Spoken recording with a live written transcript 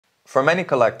For many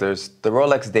collectors, the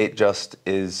Rolex Datejust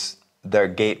is their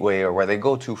gateway or where they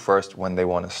go to first when they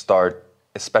want to start,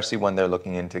 especially when they're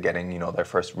looking into getting, their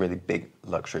first really big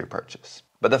luxury purchase.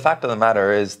 But the fact of the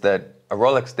matter is that a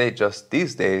Rolex Datejust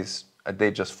these days, a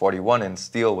Datejust 41 in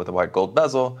steel with a white gold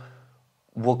bezel,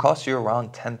 will cost you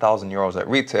around 10,000 euros at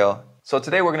retail. So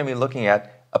today we're going to be looking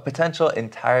at a potential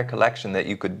entire collection that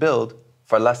you could build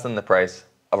for less than the price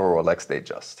of a Rolex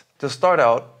Datejust. To start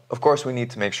out, of course, we need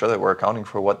to make sure that we're accounting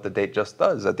for what the Datejust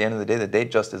does. At the end of the day, the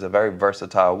Datejust is a very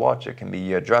versatile watch. It can be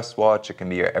your dress watch, it can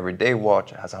be your everyday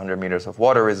watch, it has 100 meters of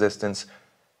water resistance.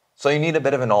 So you need a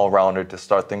bit of an all-rounder to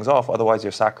start things off, otherwise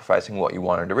you're sacrificing what you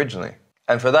wanted originally.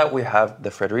 And for that we have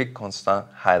the Frederique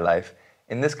Highlife,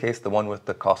 in this case the one with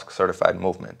the COSC certified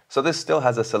movement. So this still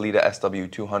has a Sellita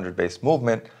SW200 based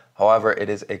movement, however it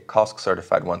is a COSC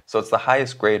certified one. So it's the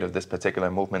highest grade of this particular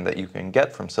movement that you can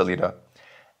get from Sellita.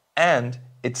 And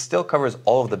it still covers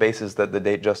all of the bases that the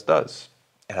Datejust does.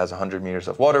 It has 100 meters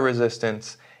of water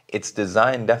resistance. Its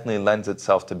design definitely lends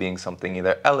itself to being something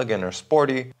either elegant or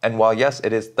sporty. And while yes,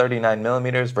 it is 39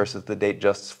 millimeters versus the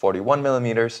Datejust's 41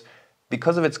 millimeters,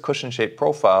 because of its cushion-shaped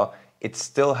profile, it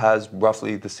still has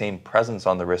roughly the same presence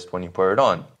on the wrist when you put it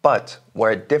on. But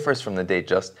where it differs from the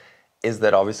Datejust is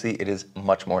that obviously it is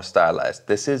much more stylized.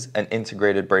 This is an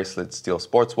integrated bracelet steel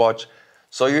sports watch,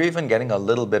 so you're even getting a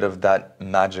little bit of that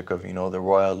magic of, the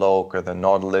Royal Oak or the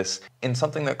Nautilus in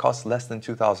something that costs less than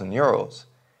 2,000 euros.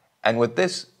 And with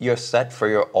this, you're set for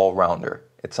your all-rounder.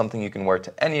 It's something you can wear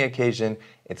to any occasion,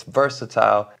 it's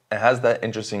versatile, it has that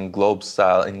interesting globe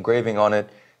style engraving on it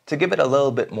to give it a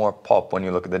little bit more pop when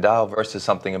you look at the dial versus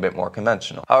something a bit more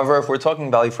conventional. However, if we're talking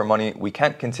value for money, we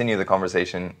can't continue the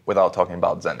conversation without talking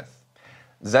about Zenith.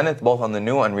 Zenith, both on the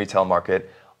new and retail market,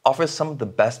 offers some of the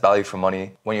best value for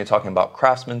money when you're talking about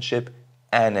craftsmanship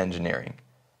and engineering.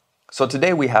 So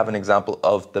today we have an example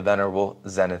of the venerable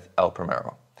Zenith El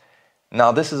Primero.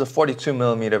 Now this is a 42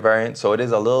 millimeter variant, so it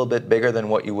is a little bit bigger than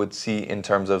what you would see in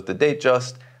terms of the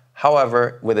Datejust.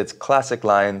 However, with its classic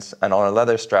lines and on a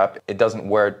leather strap, it doesn't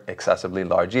wear excessively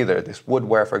large either. This would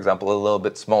wear, for example, a little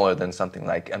bit smaller than something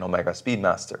like an Omega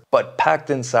Speedmaster. But packed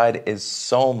inside is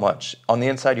so much. On the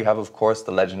inside, you have, of course,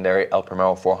 the legendary El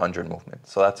Primero 400 movement.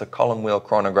 So that's a column wheel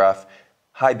chronograph,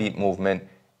 high beat movement,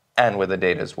 and with a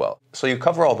date as well. So you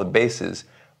cover all the bases,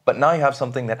 but now you have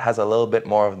something that has a little bit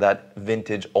more of that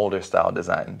vintage, older style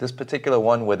design. This particular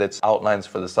one with its outlines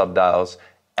for the subdials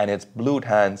and its blued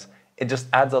hands, it just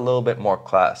adds a little bit more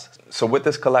class. So with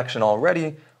this collection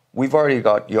already, we've already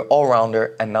got your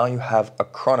all-rounder, and now you have a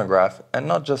chronograph, and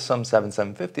not just some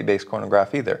 7750 based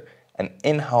chronograph either, an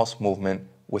in-house movement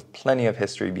with plenty of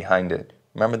history behind it.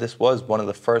 Remember, this was one of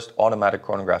the first automatic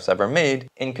chronographs ever made,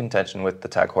 in contention with the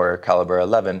Tag Heuer Caliber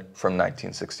 11 from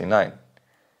 1969.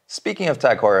 Speaking of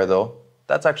Tag Heuer though,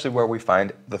 that's actually where we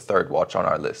find the third watch on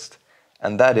our list,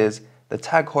 and that is the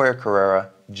Tag Heuer Carrera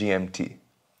GMT.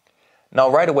 Now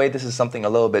right away, this is something a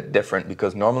little bit different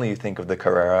because normally you think of the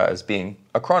Carrera as being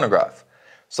a chronograph.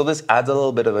 So this adds a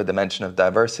little bit of a dimension of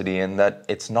diversity in that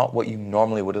it's not what you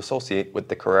normally would associate with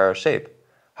the Carrera shape.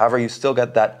 However, you still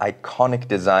get that iconic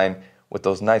design with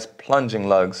those nice plunging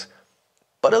lugs,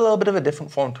 but a little bit of a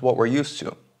different form to what we're used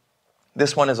to.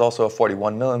 This one is also a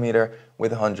 41 millimeter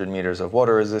with 100 meters of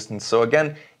water resistance. So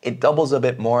again, it doubles a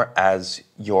bit more as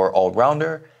your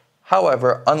all-rounder.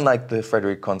 However, unlike the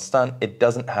Frederique Constant, it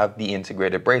doesn't have the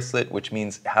integrated bracelet, which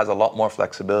means it has a lot more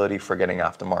flexibility for getting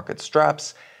aftermarket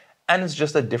straps, and it's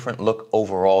just a different look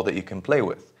overall that you can play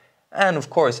with. And of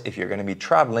course, if you're going to be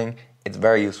traveling, it's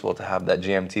very useful to have that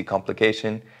GMT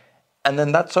complication. And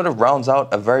then that sort of rounds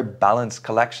out a very balanced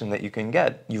collection that you can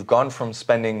get. You've gone from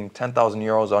spending 10,000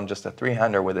 euros on just a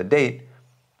three-hander with a date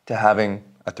to having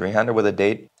a three-hander with a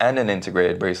date and an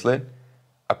integrated bracelet,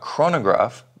 a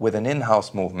chronograph with an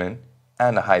in-house movement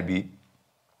and a high beat,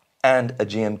 and a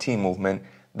GMT movement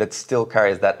that still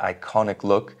carries that iconic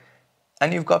look.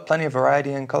 And you've got plenty of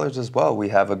variety in colors as well. We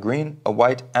have a green, a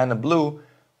white, and a blue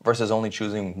versus only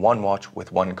choosing one watch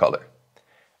with one color.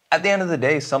 At the end of the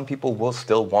day, some people will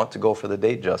still want to go for the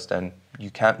Datejust, and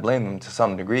you can't blame them to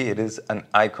some degree. It is an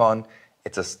icon,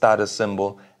 it's a status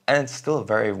symbol, and it's still a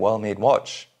very well-made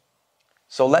watch.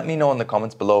 So let me know in the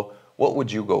comments below, what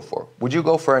would you go for? Would you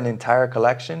go for an entire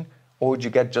collection, or would you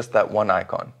get just that one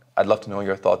icon? I'd love to know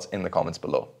your thoughts in the comments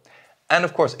below. And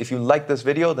of course, if you like this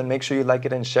video, then make sure you like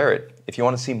it and share it. If you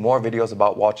want to see more videos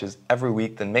about watches every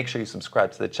week, then make sure you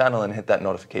subscribe to the channel and hit that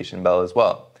notification bell as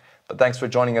well. But thanks for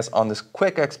joining us on this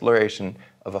quick exploration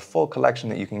of a full collection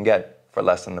that you can get for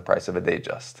less than the price of a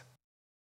Datejust.